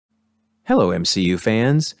Hello, MCU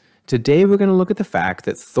fans. Today we're going to look at the fact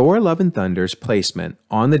that Thor Love and Thunder's placement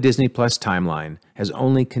on the Disney Plus timeline has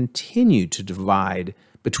only continued to divide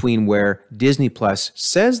between where Disney Plus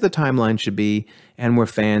says the timeline should be and where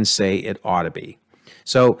fans say it ought to be.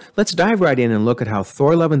 So let's dive right in and look at how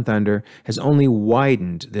Thor Love and Thunder has only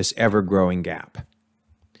widened this ever-growing gap.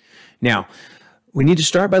 Now, we need to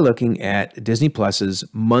start by looking at Disney Plus's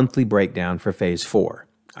monthly breakdown for Phase 4.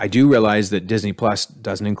 I do realize that Disney Plus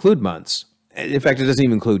doesn't include months. In fact, it doesn't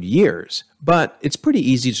even include years, but it's pretty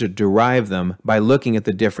easy to derive them by looking at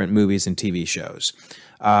the different movies and TV shows.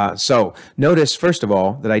 So notice, first of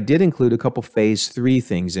all, that I did include a couple Phase 3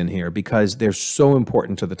 things in here because they're so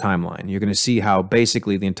important to the timeline. You're going to see how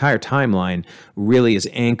basically the entire timeline really is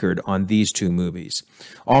anchored on these two movies.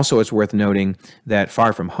 Also, it's worth noting that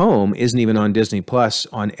Far From Home isn't even on Disney Plus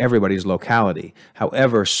on everybody's locality.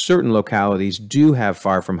 However, certain localities do have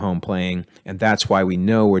Far From Home playing, and that's why we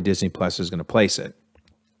know where Disney Plus is going to place it.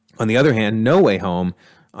 On the other hand, No Way Home,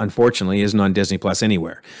 unfortunately, isn't on Disney Plus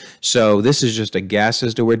anywhere. So this is just a guess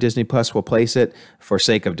as to where Disney Plus will place it for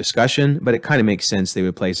sake of discussion, but it kind of makes sense they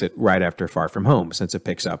would place it right after Far From Home since it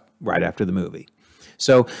picks up right after the movie.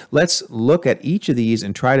 So let's look at each of these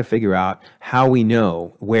and try to figure out how we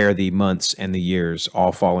know where the months and the years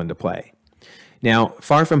all fall into play. Now,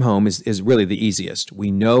 Far From Home is really the easiest. We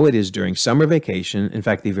know it is during summer vacation, in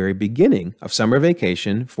fact, the very beginning of summer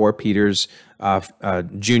vacation for Peter's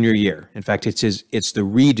junior year. In fact, it's the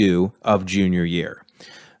redo of junior year.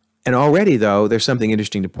 And already, though, there's something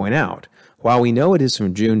interesting to point out. While we know it is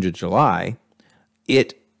from June to July,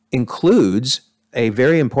 it includes a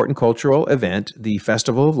very important cultural event, the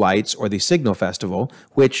Festival of Lights, or the Signal Festival,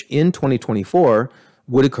 which in 2024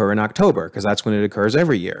 would occur in October, because that's when it occurs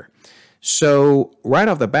every year. So right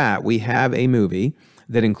off the bat, we have a movie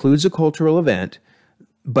that includes a cultural event,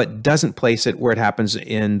 but doesn't place it where it happens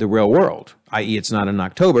in the real world, i.e. it's not in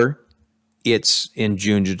October, it's in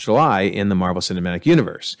June to July in the Marvel Cinematic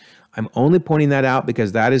Universe. I'm only pointing that out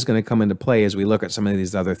because that is going to come into play as we look at some of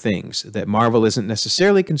these other things, that Marvel isn't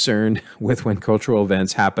necessarily concerned with when cultural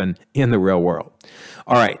events happen in the real world.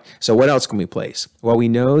 All right, so what else can we place? Well, we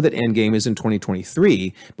know that Endgame is in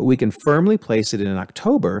 2023, but we can firmly place it in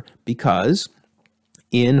October because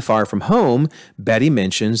in Far From Home, Betty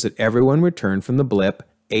mentions that everyone returned from the blip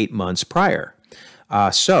 8 months prior.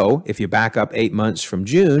 So if you back up 8 months from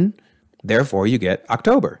June, therefore, you get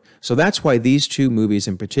October. So that's why these two movies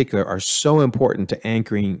in particular are so important to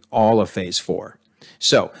anchoring all of Phase 4.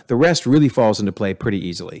 So the rest really falls into play pretty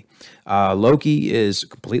easily. Loki is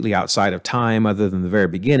completely outside of time other than the very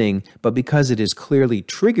beginning, but because it is clearly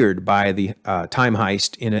triggered by the time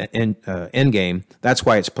heist in Endgame, that's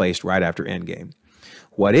why it's placed right after Endgame.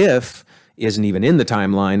 What If isn't even in the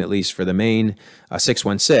timeline, at least for the main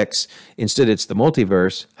 616. Instead, it's the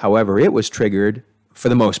multiverse. However, it was triggered for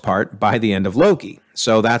the most part, by the end of Loki.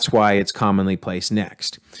 So that's why it's commonly placed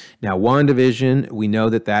next. Now, WandaVision, we know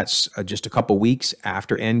that that's just a couple weeks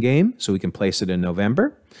after Endgame, so we can place it in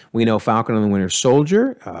November. We know Falcon and the Winter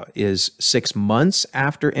Soldier is 6 months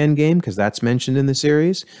after Endgame, because that's mentioned in the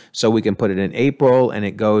series. So we can put it in April, and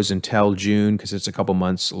it goes until June, because it's a couple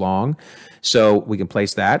months long. So we can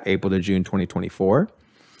place that, April to June 2024.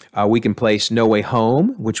 We can place No Way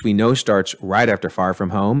Home, which we know starts right after Far From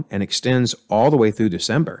Home and extends all the way through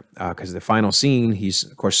December because the final scene, he's,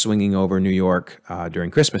 of course, swinging over New York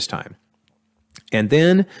during Christmas time. And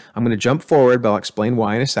then I'm going to jump forward, but I'll explain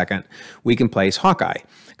why in a second. We can place Hawkeye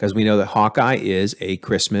because we know that Hawkeye is a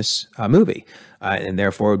Christmas movie and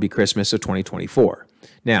therefore it would be Christmas of 2024.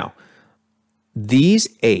 Now,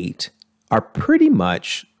 these 8 are pretty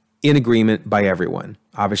much in agreement by everyone.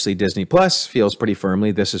 Obviously, Disney Plus feels pretty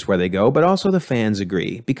firmly this is where they go, but also the fans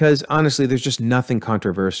agree because honestly, there's just nothing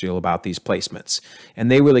controversial about these placements,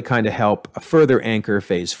 and they really kind of help further anchor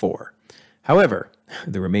Phase 4. However,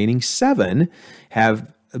 the remaining 7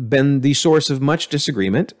 have been the source of much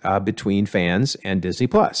disagreement between fans and Disney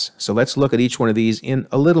Plus. So let's look at each one of these in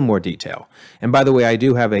a little more detail. And by the way, I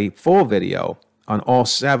do have a full video on all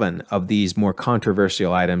 7 of these more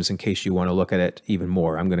controversial items in case you want to look at it even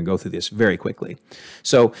more. I'm going to go through this very quickly.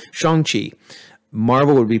 So, Shang-Chi.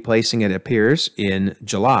 Marvel would be placing it, appears, in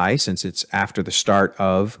July since it's after the start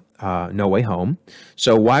of No Way Home.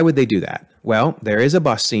 So why would they do that? Well, there is a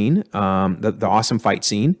bus scene, the awesome fight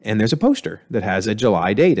scene, and there's a poster that has a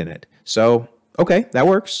July date in it. So, okay, that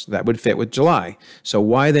works. That would fit with July. So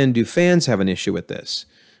why then do fans have an issue with this?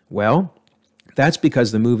 Well, that's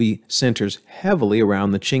because the movie centers heavily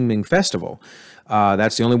around the Qingming Festival.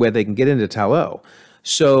 That's the only way they can get into Ta Lo.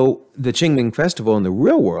 So the Qingming Festival in the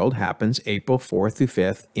real world happens April 4th through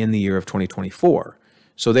 5th in the year of 2024.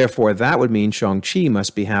 So therefore, that would mean Shang-Chi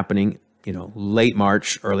must be happening late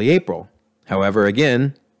March, early April. However,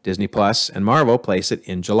 again, Disney Plus and Marvel place it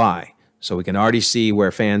in July. So we can already see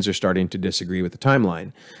where fans are starting to disagree with the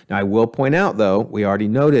timeline. Now, I will point out, though, we already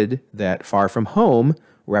noted that Far From Home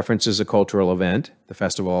references a cultural event, the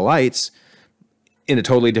Festival of Lights, in a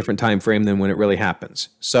totally different time frame than when it really happens.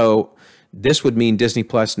 So this would mean Disney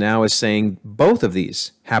Plus now is saying both of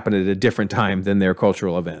these happen at a different time than their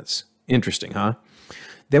cultural events. Interesting, huh?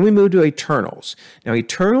 Then we move to Eternals. Now,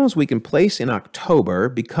 Eternals we can place in October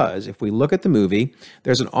because if we look at the movie,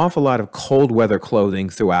 there's an awful lot of cold weather clothing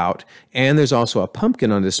throughout, and there's also a pumpkin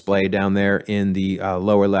on display down there in the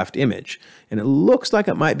lower left image. And it looks like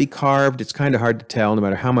it might be carved. It's kind of hard to tell. No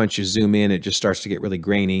matter how much you zoom in, it just starts to get really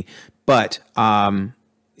grainy. But,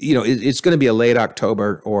 it's going to be a late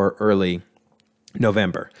October or early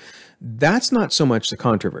November. That's not so much the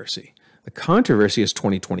controversy. The controversy is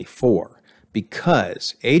 2024.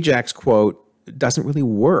 Because Ajax's quote doesn't really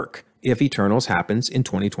work if Eternals happens in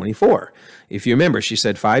 2024. If you remember, she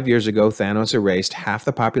said 5 years ago, Thanos erased half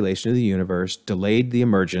the population of the universe, delayed the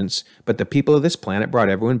emergence, but the people of this planet brought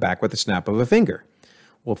everyone back with a snap of a finger.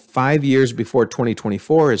 Well, 5 years before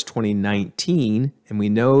 2024 is 2019, and we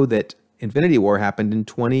know that Infinity War happened in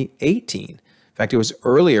 2018. In fact, it was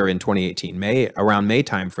earlier in 2018, around May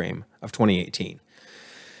timeframe of 2018.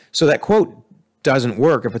 So that quote doesn't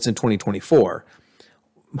work if it's in 2024.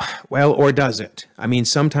 Well, or does it? I mean,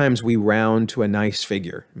 sometimes we round to a nice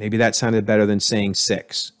figure. Maybe that sounded better than saying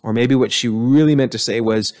 6. Or maybe what she really meant to say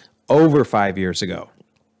was over 5 years ago.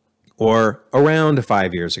 Or around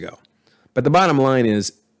 5 years ago. But the bottom line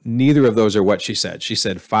is neither of those are what she said. She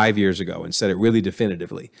said 5 years ago and said it really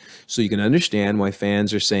definitively. So you can understand why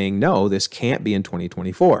fans are saying, no, this can't be in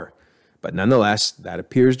 2024. But nonetheless, that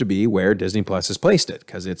appears to be where Disney Plus has placed it,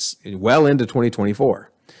 because it's well into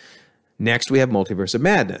 2024. Next, we have Multiverse of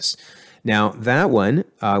Madness. Now, that one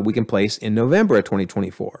we can place in November of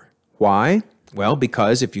 2024. Why? Well,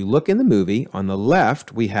 because if you look in the movie, on the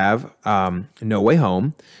left, we have No Way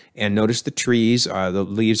Home. And notice the trees, the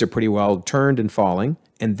leaves are pretty well turned and falling.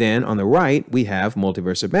 And then on the right, we have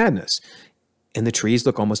Multiverse of Madness. And the trees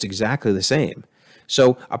look almost exactly the same.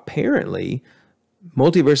 So apparently,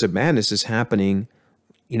 Multiverse of Madness is happening,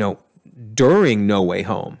 during No Way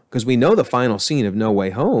Home. Because we know the final scene of No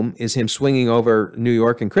Way Home is him swinging over New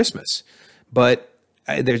York in Christmas. But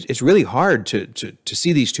it's really hard to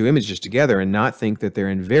see these two images together and not think that they're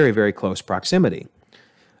in very, very close proximity.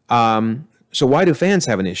 So why do fans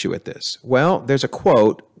have an issue with this? Well, there's a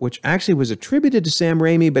quote which actually was attributed to Sam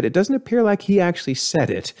Raimi, but it doesn't appear like he actually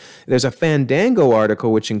said it. There's a Fandango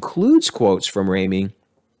article which includes quotes from Raimi.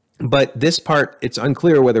 But this part, it's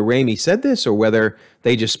unclear whether Raimi said this or whether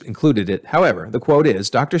they just included it. However, the quote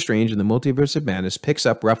is, Doctor Strange in the Multiverse of Madness picks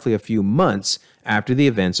up roughly a few months after the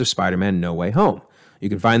events of Spider-Man No Way Home. You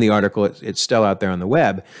can find the article. It's still out there on the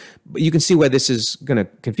web. But you can see why this is going to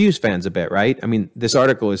confuse fans a bit, right? I mean, this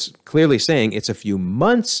article is clearly saying it's a few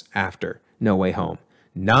months after No Way Home,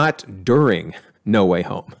 not during No Way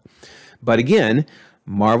Home. But again,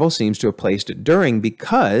 Marvel seems to have placed it during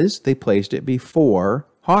because they placed it before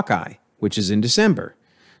Hawkeye, which is in December.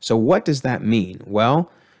 So what does that mean?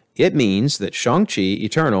 Well, it means that Shang-Chi,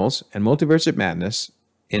 Eternals, and Multiverse of Madness,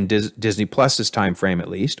 in Disney Plus's time frame at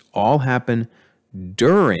least, all happen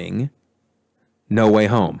during No Way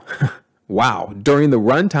Home. Wow. During the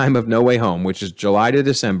runtime of No Way Home, which is July to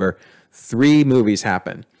December, 3 movies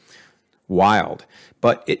happen. Wild.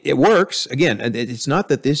 But it works. Again, it's not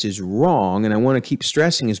that this is wrong, and I want to keep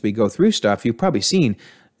stressing as we go through stuff. You've probably seen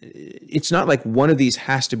it's not like one of these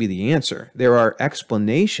has to be the answer. There are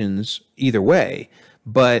explanations either way,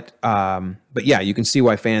 but yeah, you can see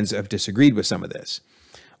why fans have disagreed with some of this.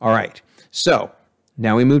 All right, so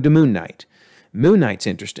now we move to Moon Knight. Moon Knight's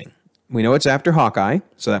interesting. We know it's after Hawkeye,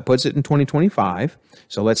 so that puts it in 2025.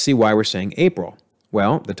 So let's see why we're saying April.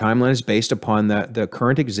 Well, the timeline is based upon the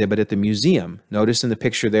current exhibit at the museum. Notice in the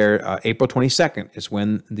picture there, April 22nd is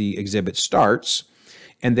when the exhibit starts.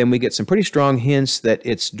 And then we get some pretty strong hints that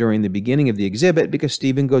it's during the beginning of the exhibit because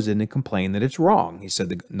Stephen goes in and complains that it's wrong. He said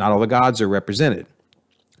that not all the gods are represented.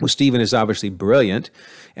 Well, Stephen is obviously brilliant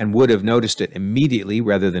and would have noticed it immediately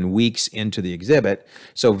rather than weeks into the exhibit.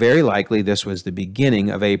 So very likely this was the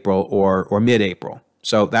beginning of April or mid-April.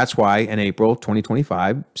 So that's why in April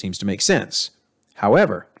 2025 seems to make sense.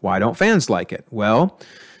 However, why don't fans like it? Well,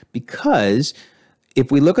 because if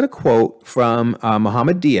we look at a quote from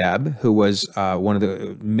Mohammed Diab, who was one of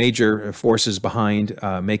the major forces behind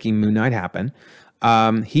making Moon Knight happen,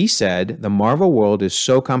 he said, the Marvel world is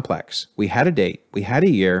so complex. We had a date, we had a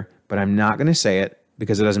year, but I'm not going to say it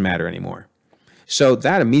because it doesn't matter anymore. So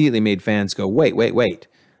that immediately made fans go, wait.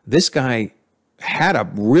 This guy had a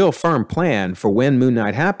real firm plan for when Moon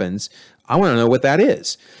Knight happens, I want to know what that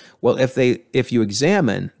is. Well, if you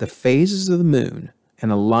examine the phases of the moon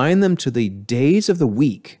and align them to the days of the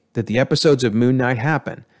week that the episodes of Moon Knight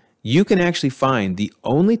happen, you can actually find the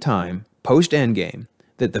only time post-Endgame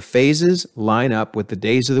that the phases line up with the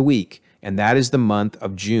days of the week, and that is the month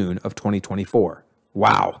of June of 2024.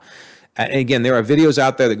 Wow. Again, there are videos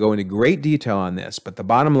out there that go into great detail on this, but the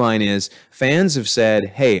bottom line is fans have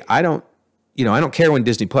said, hey, I don't care when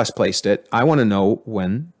Disney Plus placed it. I want to know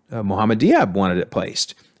when Mohammed Diab wanted it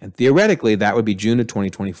placed. And theoretically, that would be June of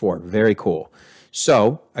 2024. Very cool.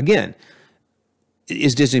 So, again,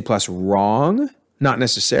 is Disney Plus wrong? Not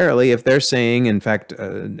necessarily. If they're saying, in fact,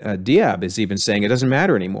 Diab is even saying it doesn't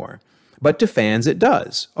matter anymore. But to fans, it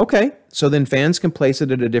does. Okay, so then fans can place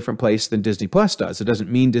it at a different place than Disney Plus does. It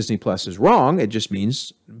doesn't mean Disney Plus is wrong. It just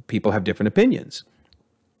means people have different opinions.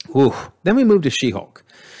 Ooh. Then we move to She-Hulk.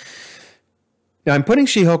 Now, I'm putting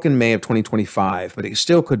She-Hulk in May of 2025, but it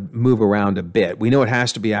still could move around a bit. We know it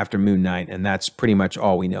has to be after Moon Knight, and that's pretty much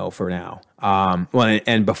all we know for now.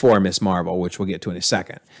 And before Ms. Marvel, which we'll get to in a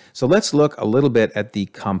second. So let's look a little bit at the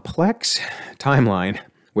complex timeline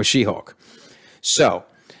with She-Hulk. So,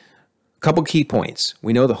 a couple key points.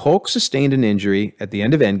 We know the Hulk sustained an injury at the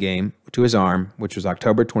end of Endgame to his arm, which was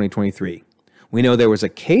October 2023. We know there was a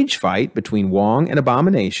cage fight between Wong and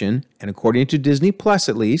Abomination, and according to Disney Plus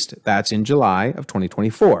at least, that's in July of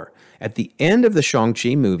 2024. At the end of the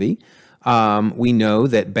Shang-Chi movie, we know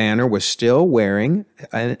that Banner was still wearing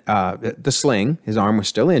the sling. His arm was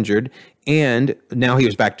still injured, and now he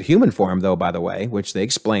was back to human form, though, by the way, which they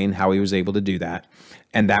explain how he was able to do that.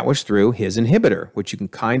 And that was through his inhibitor, which you can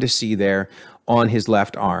kind of see there on his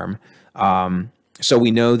left arm. So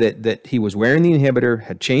we know that he was wearing the inhibitor,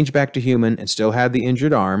 had changed back to human, and still had the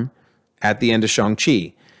injured arm at the end of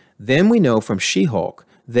Shang-Chi. Then we know from She-Hulk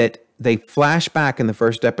that they flash back in the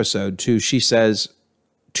first episode to, she says,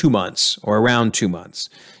 2 months or around 2 months.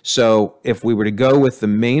 So if we were to go with the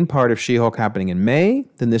main part of She-Hulk happening in May,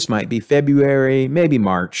 then this might be February, maybe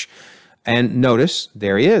March. And notice,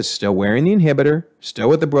 there he is, still wearing the inhibitor, still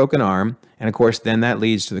with the broken arm. And of course, then that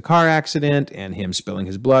leads to the car accident and him spilling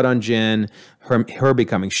his blood on Jen, her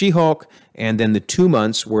becoming She-Hulk, and then the 2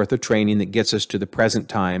 months worth of training that gets us to the present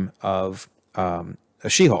time of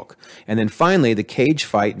She-Hulk. And then finally, the cage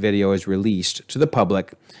fight video is released to the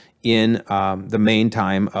public in the main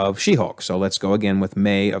time of She-Hulk. So let's go again with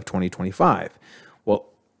May of 2025. Well,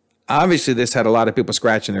 obviously, this had a lot of people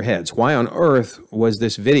scratching their heads. Why on earth was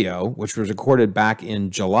this video, which was recorded back in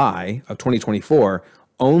July of 2024,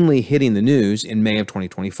 only hitting the news in May of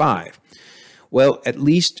 2025? Well, at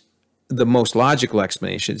least the most logical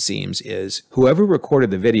explanation, it seems, is whoever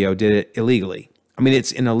recorded the video did it illegally. I mean,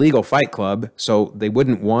 it's an illegal fight club, so they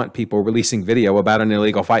wouldn't want people releasing video about an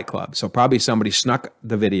illegal fight club. So probably somebody snuck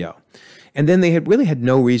the video. And then they really had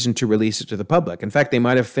no reason to release it to the public. In fact, they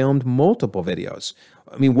might have filmed multiple videos.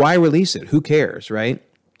 I mean, why release it? Who cares, right?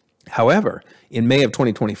 However, in May of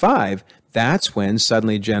 2025, that's when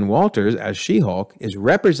suddenly Jen Walters, as She-Hulk, is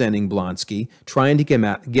representing Blonsky, trying to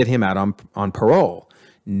get him out on parole.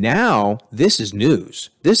 Now, this is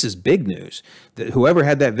news. This is big news. That whoever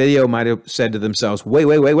had that video might have said to themselves,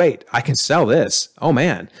 wait, I can sell this. Oh,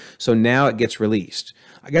 man. So now it gets released.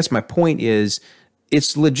 I guess my point is,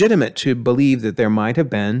 it's legitimate to believe that there might have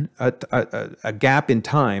been a gap in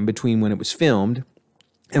time between when it was filmed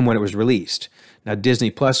and when it was released. Now,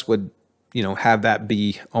 Disney Plus would, have that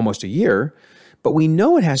be almost a year, but we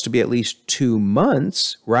know it has to be at least 2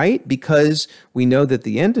 months, right? Because we know that at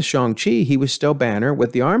the end of Shang-Chi, he was still Banner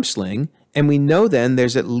with the arm sling, and we know then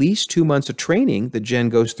there's at least 2 months of training that Jen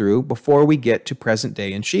goes through before we get to present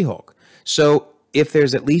day in She-Hulk. So if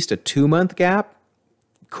there's at least a 2-month gap,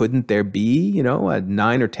 couldn't there be, a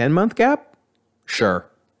 9 or 10 month gap? Sure.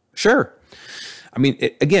 I mean,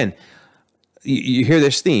 again, you hear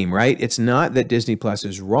this theme, right? It's not that Disney Plus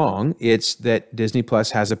is wrong. It's that Disney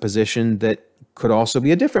Plus has a position that could also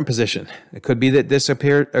be a different position. It could be that this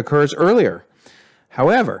occurs earlier.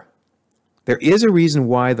 However, there is a reason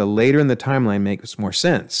why the later in the timeline makes more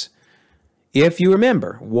sense. If you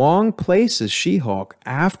remember, Wong places She-Hulk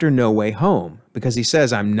after No Way Home because he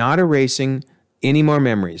says, I'm not erasing any more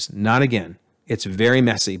memories. Not again. It's very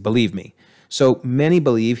messy, believe me. So many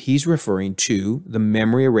believe he's referring to the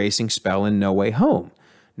memory erasing spell in No Way Home.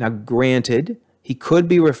 Now, granted, he could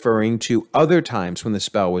be referring to other times when the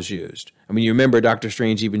spell was used. I mean, you remember Doctor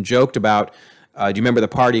Strange even joked about, do you remember the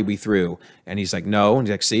party we threw? And he's like, no. And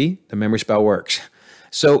he's like, see, the memory spell works.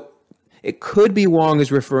 So it could be Wong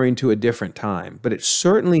is referring to a different time, but it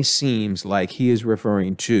certainly seems like he is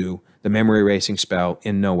referring to the memory erasing spell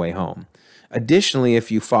in No Way Home. Additionally,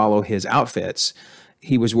 if you follow his outfits,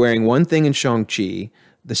 he was wearing one thing in Shang-Chi,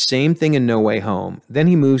 the same thing in No Way Home. Then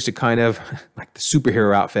he moves to kind of like the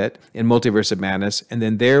superhero outfit in Multiverse of Madness. And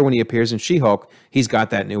then there, when he appears in She-Hulk, he's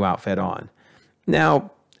got that new outfit on.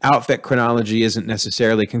 Now, outfit chronology isn't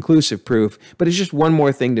necessarily conclusive proof, but it's just one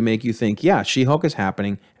more thing to make you think, yeah, She-Hulk is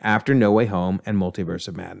happening after No Way Home and Multiverse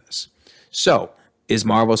of Madness. So, is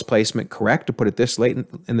Marvel's placement correct to put it this late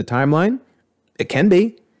in the timeline? It can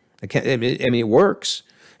be. It works.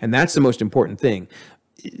 And that's the most important thing.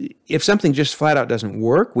 If something just flat out doesn't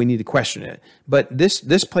work, we need to question it. But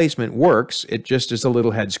this placement works. It just is a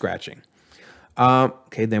little head scratching.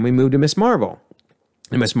 Okay, then we move to Miss Marvel.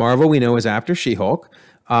 And Miss Marvel, we know, is after She-Hulk.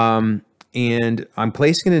 And I'm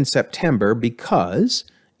placing it in September because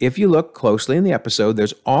if you look closely in the episode,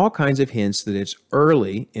 there's all kinds of hints that it's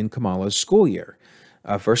early in Kamala's school year.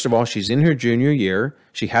 First of all, she's in her junior year.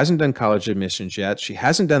 She hasn't done college admissions yet. She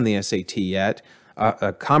hasn't done the SAT yet.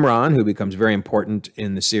 Kamran, who becomes very important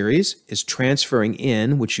in the series, is transferring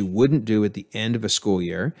in, which you wouldn't do at the end of a school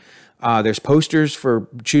year. There's posters for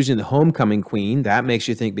choosing the homecoming queen. That makes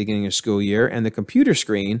you think beginning of school year. And the computer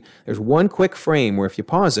screen, there's one quick frame where if you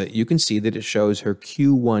pause it, you can see that it shows her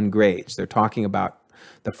Q1 grades. They're talking about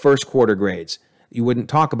the first quarter grades. You wouldn't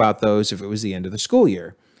talk about those if it was the end of the school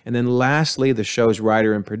year. And then lastly, the show's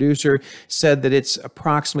writer and producer said that it's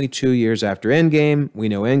approximately 2 years after Endgame. We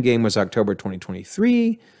know Endgame was October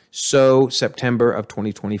 2023, so September of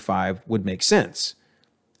 2025 would make sense.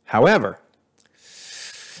 However,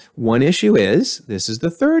 one issue is this is the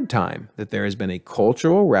third time that there has been a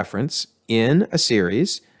cultural reference in a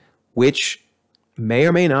series which may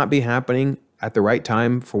or may not be happening at the right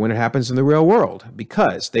time for when it happens in the real world,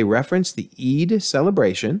 because they reference the Eid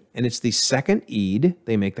celebration, and it's the second Eid.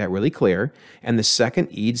 They make that really clear. And the second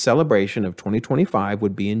Eid celebration of 2025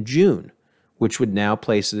 would be in June, which would now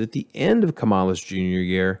place it at the end of Kamala's junior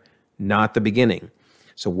year, not the beginning.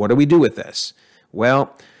 So what do we do with this?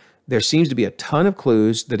 Well, there seems to be a ton of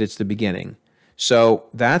clues that it's the beginning. So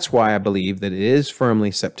that's why I believe that it is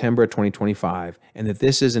firmly September 2025, and that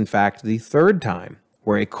this is in fact the third time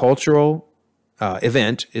where a cultural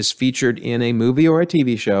event is featured in a movie or a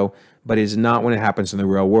TV show, but is not when it happens in the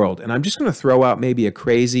real world. And I'm just going to throw out maybe a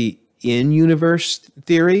crazy in-universe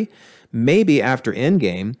theory. Maybe after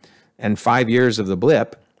Endgame and 5 years of the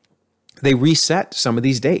blip, they reset some of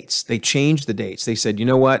these dates. They changed the dates. They said, you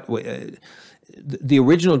know what? The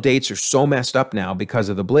original dates are so messed up now because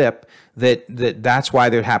of the blip that's why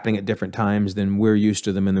they're happening at different times than we're used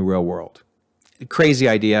to them in the real world. Crazy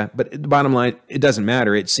idea, but the bottom line, it doesn't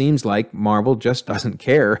matter. It seems like Marvel just doesn't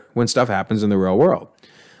care when stuff happens in the real world.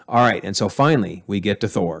 All right, and so finally, we get to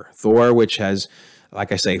Thor. Thor, which has,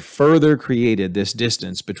 like I say, further created this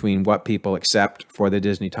distance between what people accept for the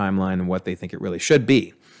Disney timeline and what they think it really should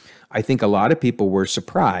be. I think a lot of people were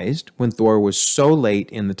surprised when Thor was so late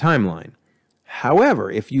in the timeline. However,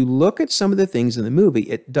 if you look at some of the things in the movie,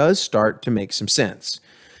 it does start to make some sense.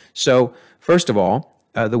 So, first of all,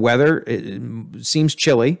 the weather seems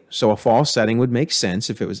chilly, so a fall setting would make sense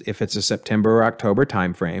if it's a September or October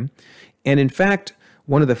timeframe. And in fact,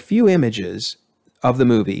 one of the few images of the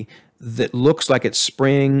movie that looks like it's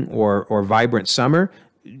spring or vibrant summer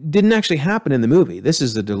didn't actually happen in the movie. This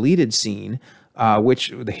is the deleted scene,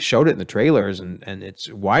 which they showed it in the trailers, and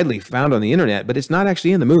it's widely found on the internet, but it's not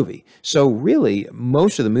actually in the movie. So really,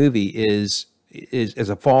 most of the movie is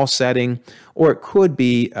a fall setting, or it could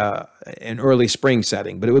be an early spring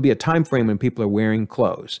setting, but it would be a time frame when people are wearing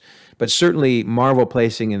clothes. But certainly Marvel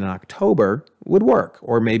placing in October would work,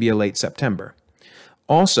 or maybe a late September.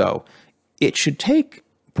 Also, it should take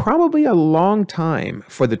probably a long time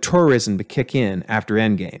for the tourism to kick in after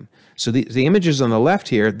Endgame. So the images on the left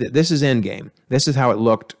here, this is Endgame. This is how it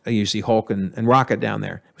looked. You see Hulk and Rocket down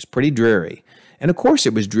there. It was pretty dreary. And of course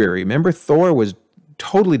it was dreary. Remember, Thor was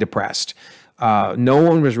totally depressed. No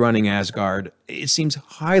one was running Asgard. It seems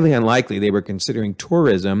highly unlikely they were considering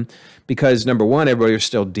tourism because, number one, everybody was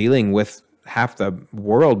still dealing with half the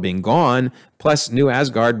world being gone, plus New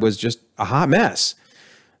Asgard was just a hot mess.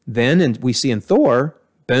 Then and we see in Thor,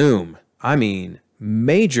 boom, I mean,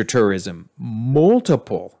 major tourism,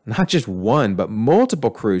 multiple, not just one, but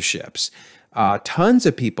multiple cruise ships, tons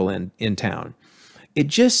of people in town. It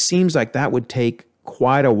just seems like that would take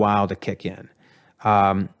quite a while to kick in.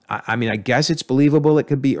 I mean, I guess it's believable it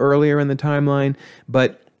could be earlier in the timeline,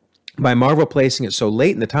 but by Marvel placing it so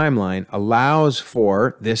late in the timeline allows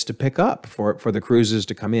for this to pick up, for the cruises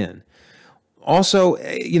to come in. Also,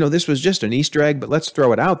 you know, this was just an Easter egg, but let's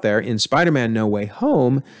throw it out there. In Spider-Man No Way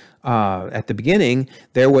Home, at the beginning,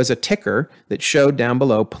 there was a ticker that showed down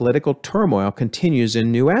below political turmoil continues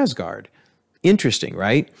in New Asgard. Interesting,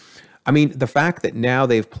 right? I mean, the fact that now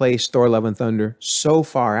they've placed Thor Love and Thunder so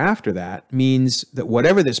far after that means that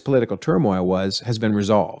whatever this political turmoil was has been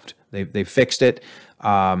resolved. They've fixed it,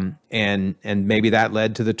 and maybe that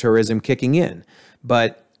led to the tourism kicking in.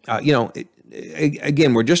 But,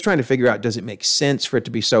 again, we're just trying to figure out, does it make sense for it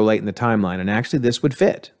to be so late in the timeline? And actually, this would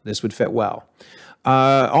fit. This would fit well.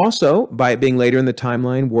 Also, by it being later in the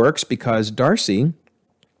timeline works because Darcy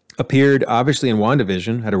appeared obviously in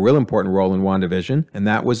WandaVision, had a real important role in WandaVision, and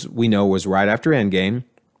that was, we know, was right after Endgame.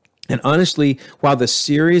 And honestly, while the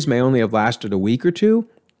series may only have lasted a week or two,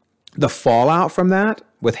 the fallout from that,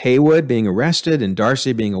 with Haywood being arrested and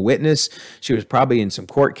Darcy being a witness, she was probably in some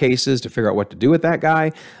court cases to figure out what to do with that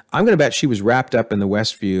guy. I'm going to bet she was wrapped up in the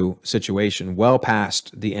Westview situation well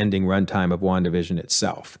past the ending runtime of WandaVision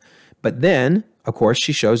itself. But then, of course,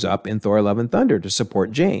 she shows up in Thor Love and Thunder to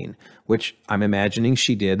support Jane, which I'm imagining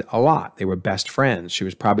she did a lot. They were best friends. She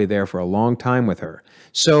was probably there for a long time with her.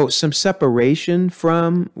 So some separation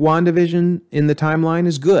from WandaVision in the timeline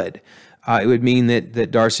is good. It would mean that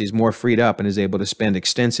Darcy's more freed up and is able to spend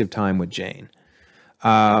extensive time with Jane.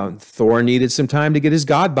 Thor needed some time to get his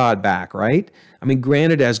god bod back, right? I mean,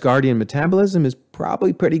 granted, Asgardian metabolism is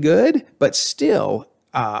probably pretty good, but still,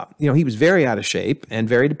 he was very out of shape and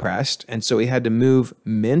very depressed, and so he had to move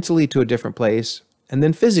mentally to a different place and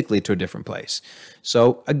then physically to a different place.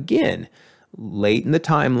 So again, late in the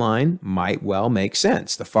timeline might well make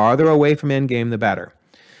sense. The farther away from Endgame, the better.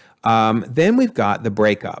 Then we've got the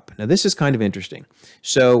breakup. Now, this is kind of interesting.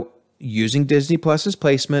 So using Disney Plus's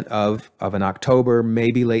placement of an October,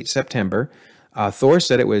 maybe late September, Thor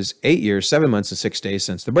said it was 8 years, 7 months, and 6 days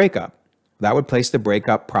since the breakup. That would place the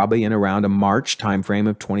breakup probably in around a March timeframe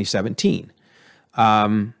of 2017.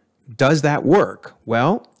 Does that work?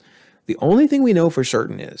 Well, the only thing we know for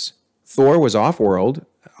certain is Thor was off-world.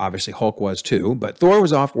 Obviously, Hulk was too, but Thor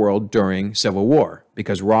was off-world during Civil War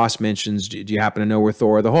because Ross mentions, do you happen to know where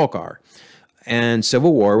Thor or the Hulk are? And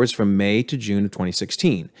Civil War was from May to June of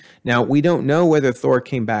 2016. Now, we don't know whether Thor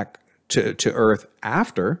came back to Earth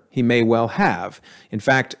after. He may well have. In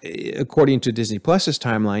fact, according to Disney Plus's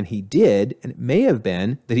timeline, he did, and it may have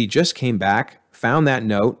been that he just came back, found that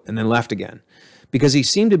note, and then left again. Because he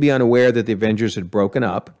seemed to be unaware that the Avengers had broken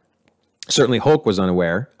up. Certainly, Hulk was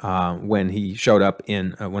unaware when Hulk showed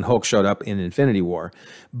up in Infinity War.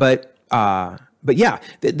 But yeah,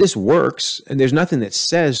 this works, and there's nothing that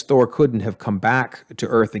says Thor couldn't have come back to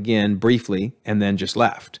Earth again briefly and then just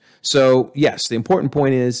left. So yes, the important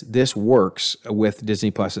point is this works with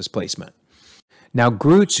Disney Plus's placement. Now,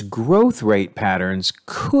 Groot's growth rate patterns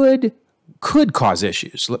could cause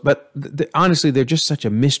issues, but honestly, they're just such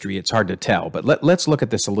a mystery, it's hard to tell. But let's look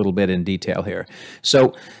at this a little bit in detail here.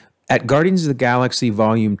 So at Guardians of the Galaxy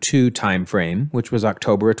Volume 2 timeframe, which was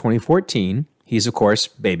October of 2014, he's, of course,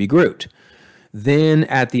 Baby Groot. Then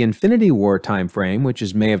at the Infinity War timeframe, which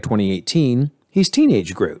is May of 2018, he's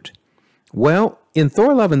Teenage Groot. Well, in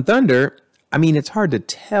Thor Love and Thunder, I mean, it's hard to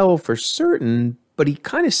tell for certain, but he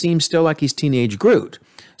kind of seems still like he's Teenage Groot.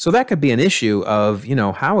 So that could be an issue of,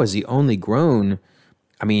 how has he only grown,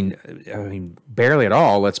 I mean, barely at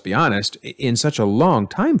all, let's be honest, in such a long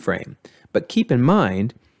time frame. But keep in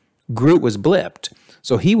mind, Groot was blipped.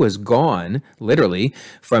 So he was gone, literally,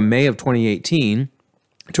 from May of 2018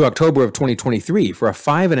 to October of 2023 for a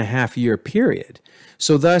 5.5-year period.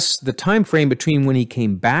 So thus, the time frame between when he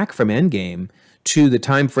came back from Endgame to the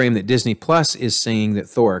time frame that Disney Plus is saying that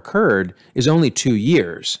Thor occurred is only 2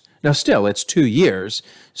 years. Now, still, it's 2 years,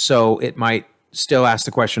 so it might still ask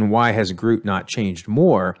the question, why has Groot not changed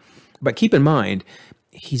more? But keep in mind,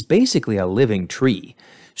 he's basically a living tree.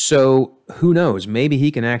 So who knows? Maybe he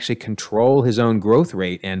can actually control his own growth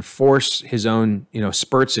rate and force his own,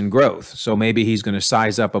 spurts in growth. So maybe he's going to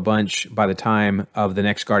size up a bunch by the time of the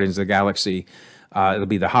next Guardians of the Galaxy. It'll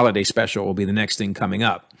be the holiday special, will be the next thing coming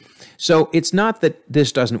up. So it's not that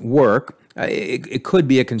this doesn't work. It could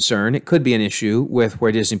be a concern. It could be an issue with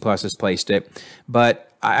where Disney Plus has placed it. But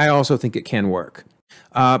I also think it can work.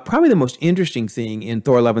 Probably the most interesting thing in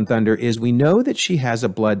Thor Love and Thunder is we know that she has a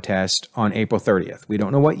blood test on April 30th. We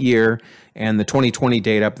don't know what year, and the 2020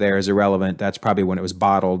 date up there is irrelevant. That's probably when it was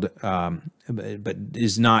bottled, but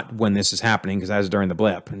is not when this is happening because that was during the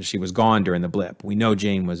blip, and she was gone during the blip. We know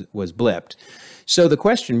Jane was blipped. So the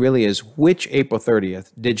question really is, which April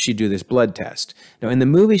 30th did she do this blood test? Now, in the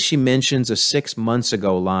movie, she mentions a 6 months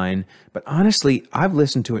ago line, but honestly, I've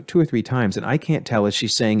listened to it 2 or 3 times, and I can't tell if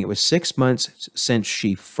she's saying it was 6 months since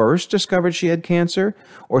she first discovered she had cancer,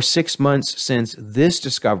 or 6 months since this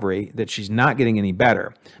discovery that she's not getting any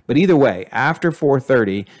better. But either way, after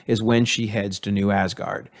 4:30 is when she heads to New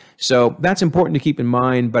Asgard. So that's important to keep in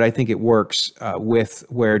mind, but I think it works with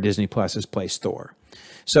where Disney Plus has placed Thor.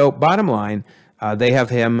 So bottom line, they have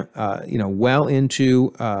him, well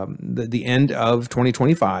into the end of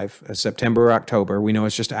 2025, September or October. We know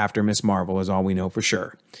it's just after Miss Marvel is all we know for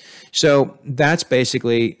sure. So that's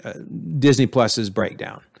basically Disney Plus's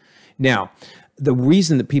breakdown. Now, the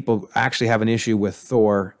reason that people actually have an issue with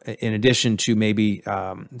Thor, in addition to maybe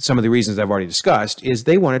some of the reasons I've already discussed, is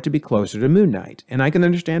they want it to be closer to Moon Knight. And I can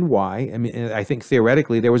understand why. I mean, I think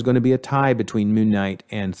theoretically there was going to be a tie between Moon Knight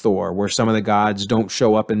and Thor, where some of the gods don't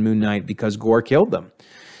show up in Moon Knight because Gore killed them.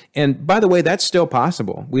 And by the way, that's still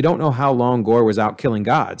possible. We don't know how long Gore was out killing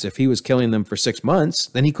gods. If he was killing them for 6 months,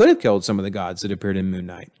 then he could have killed some of the gods that appeared in Moon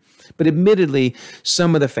Knight. But admittedly,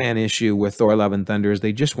 some of the fan issue with Thor Love and Thunder is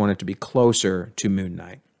they just want it to be closer to Moon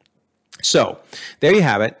Knight. So there you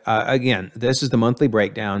have it. Again, this is the monthly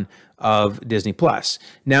breakdown of Disney Plus.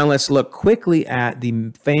 Now let's look quickly at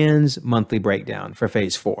the fans' monthly breakdown for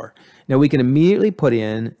Phase 4. Now we can immediately put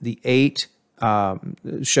in the 8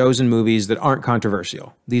 shows and movies that aren't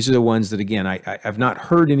controversial. These are the ones that, again, I've not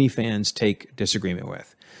heard any fans take disagreement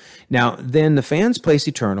with. Now, then the fans place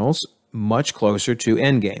Eternals much closer to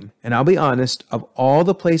Endgame. And I'll be honest, of all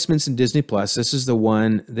the placements in Disney Plus, this is the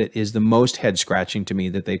one that is the most head-scratching to me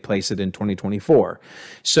that they place it in 2024.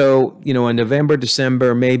 So, in November,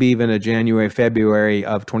 December, maybe even a January, February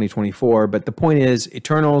of 2024. But the point is,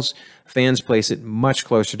 Eternals, fans place it much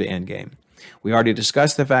closer to Endgame. We already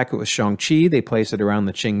discussed the fact that with Shang-Chi, they place it around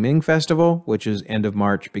the Qingming Festival, which is end of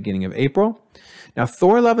March, beginning of April. Now,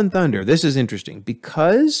 Thor Love and Thunder, this is interesting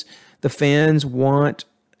because the fans want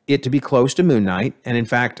it to be close to Moon Knight, and in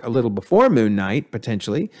fact, a little before Moon Knight,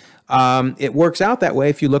 potentially. It works out that way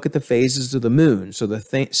if you look at the phases of the moon. So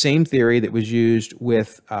the same theory that was used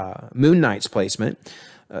with Moon Knight's placement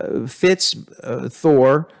fits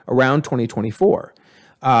Thor around 2024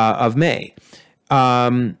 of May.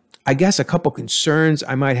 I guess a couple concerns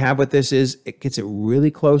I might have with this is it gets it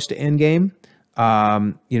really close to Endgame.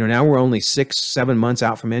 Now we're only 6-7 months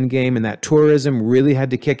out from Endgame, and that tourism really had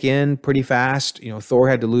to kick in pretty fast. Thor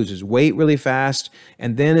had to lose his weight really fast.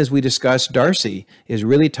 And then, as we discussed, Darcy is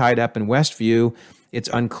really tied up in Westview. It's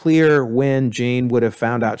unclear when Jane would have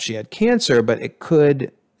found out she had cancer, but it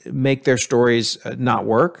could make their stories not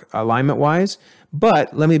work alignment-wise.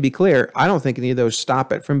 But let me be clear, I don't think any of those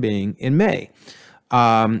stop it from being in May.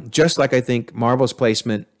 Just like I think Marvel's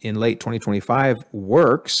placement in late 2025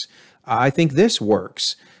 works, I think this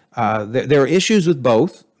works. There are issues with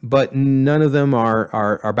both, but none of them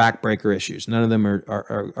are backbreaker issues. None of them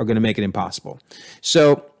are going to make it impossible.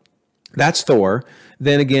 So that's Thor.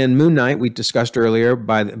 Then again, Moon Knight, we discussed earlier,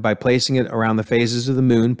 by placing it around the phases of the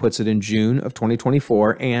moon, puts it in June of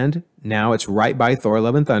 2024, and now it's right by Thor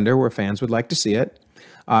Love and Thunder, where fans would like to see it.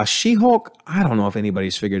 She-Hulk, I don't know if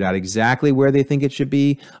anybody's figured out exactly where they think it should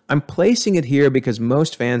be. I'm placing it here because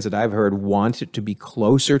most fans that I've heard want it to be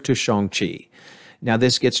closer to Shang-Chi. Now,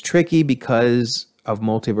 this gets tricky because of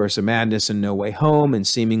Multiverse of Madness and No Way Home and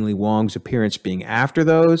seemingly Wong's appearance being after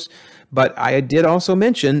those. But I did also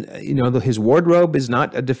mention, his wardrobe is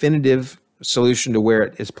not a definitive solution to where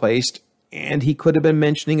it is placed, and he could have been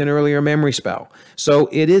mentioning an earlier memory spell. So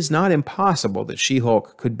it is not impossible that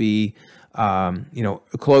She-Hulk could be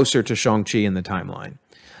closer to Shang-Chi in the timeline.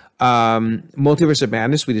 Multiverse of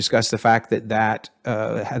Madness, we discussed the fact that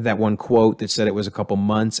had that one quote that said it was a couple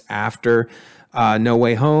months after No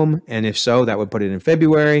Way Home, and if so, that would put it in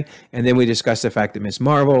February. And then we discussed the fact that Miss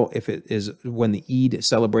Marvel, if it is when the Eid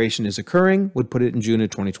celebration is occurring, would put it in June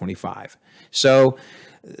of 2025. So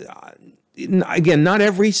again, not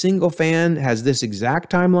every single fan has this exact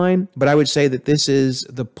timeline, but I would say that this is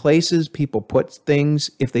the places people put things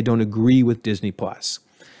if they don't agree with Disney Plus.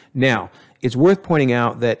 Now, it's worth pointing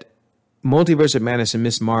out that Multiverse of Madness and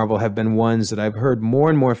Miss Marvel have been ones that I've heard more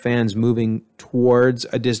and more fans moving towards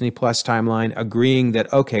a Disney Plus timeline, agreeing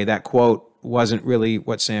that, okay, that quote wasn't really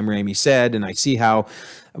what Sam Raimi said, and I see how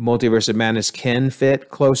Multiverse of Madness can fit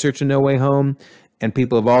closer to No Way Home. And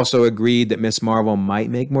people have also agreed that Miss Marvel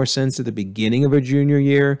might make more sense at the beginning of her junior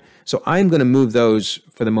year. So I'm going to move those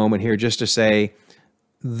for the moment here just to say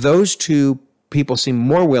those two people seem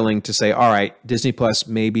more willing to say, all right, Disney Plus,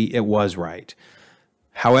 maybe it was right.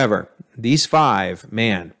 However, these 5,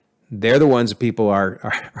 man, they're the ones that people are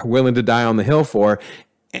willing to die on the hill for.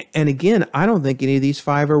 And again, I don't think any of these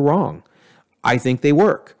 5 are wrong. I think they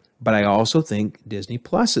work, but I also think Disney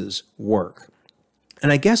Plus's work.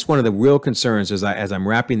 And I guess one of the real concerns as I'm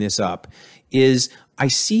wrapping this up is I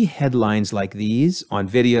see headlines like these on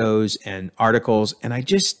videos and articles, and I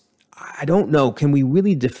don't know, can we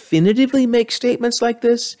really definitively make statements like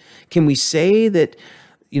this? Can we say that,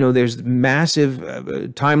 there's massive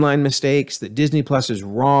timeline mistakes, that Disney Plus is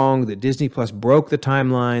wrong, that Disney Plus broke the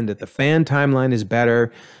timeline, that the fan timeline is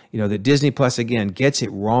better, that Disney Plus, again, gets it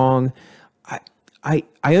wrong. I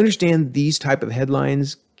understand these type of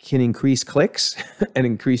headlines can increase clicks and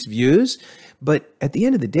increase views, but at the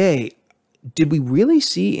end of the day, did we really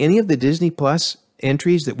see any of the Disney Plus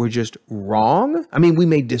entries that were just wrong? I mean, we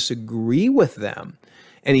may disagree with them,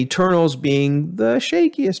 and Eternals being the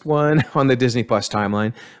shakiest one on the Disney Plus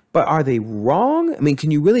timeline, but are they wrong? I mean,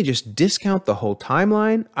 can you really just discount the whole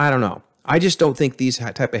timeline? I don't know. I just don't think these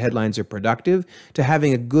type of headlines are productive to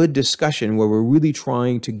having a good discussion where we're really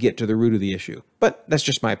trying to get to the root of the issue. But that's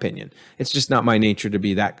just my opinion. It's just not my nature to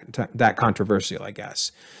be that controversial, I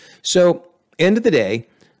guess. So, end of the day,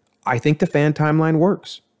 I think the fan timeline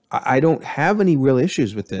works. I don't have any real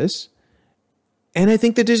issues with this. And I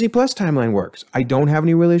think the Disney Plus timeline works. I don't have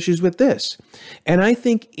any real issues with this. And I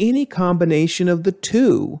think any combination of the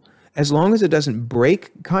two, as long as it doesn't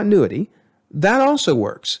break continuity, that also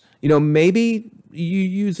works. Maybe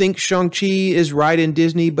you think Shang-Chi is right in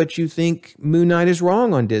Disney, but you think Moon Knight is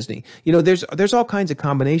wrong on Disney. There's all kinds of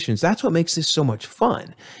combinations. That's what makes this so much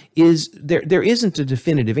fun, is there isn't a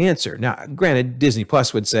definitive answer. Now, granted, Disney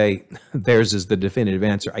Plus would say theirs is the definitive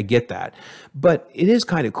answer. I get that. But it is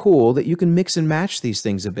kind of cool that you can mix and match these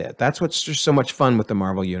things a bit. That's what's just so much fun with the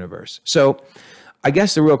Marvel Universe. So I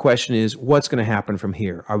guess the real question is, what's going to happen from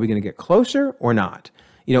here? Are we going to get closer or not?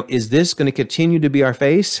 Is this going to continue to be our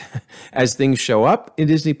face as things show up in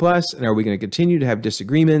Disney Plus? And are we going to continue to have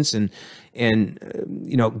disagreements and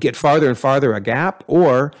get farther and farther a gap?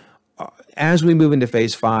 Or as we move into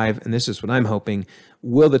phase 5, and this is what I'm hoping,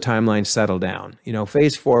 will the timeline settle down?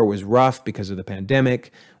 Phase 4 was rough because of the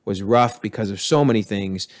pandemic, was rough because of so many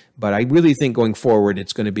things. But I really think going forward,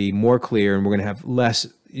 it's going to be more clear and we're going to have less,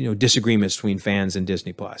 disagreements between fans and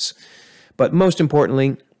Disney Plus. But most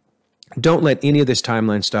importantly, don't let any of this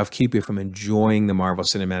timeline stuff keep you from enjoying the Marvel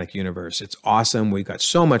Cinematic Universe. It's awesome. We've got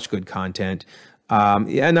so much good content.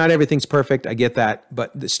 Not everything's perfect. I get that.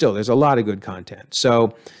 But still, there's a lot of good content.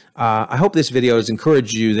 So I hope this video has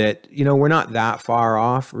encouraged you that, we're not that far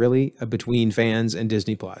off, really, between fans and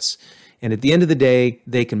Disney Plus. And at the end of the day,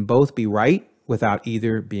 they can both be right without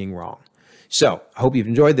either being wrong. So I hope you've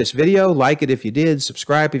enjoyed this video. Like it if you did.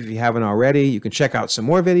 Subscribe if you haven't already. You can check out some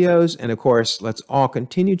more videos. And of course, let's all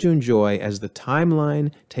continue to enjoy as the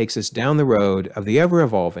timeline takes us down the road of the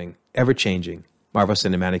ever-evolving, ever-changing Marvel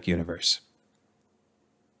Cinematic Universe.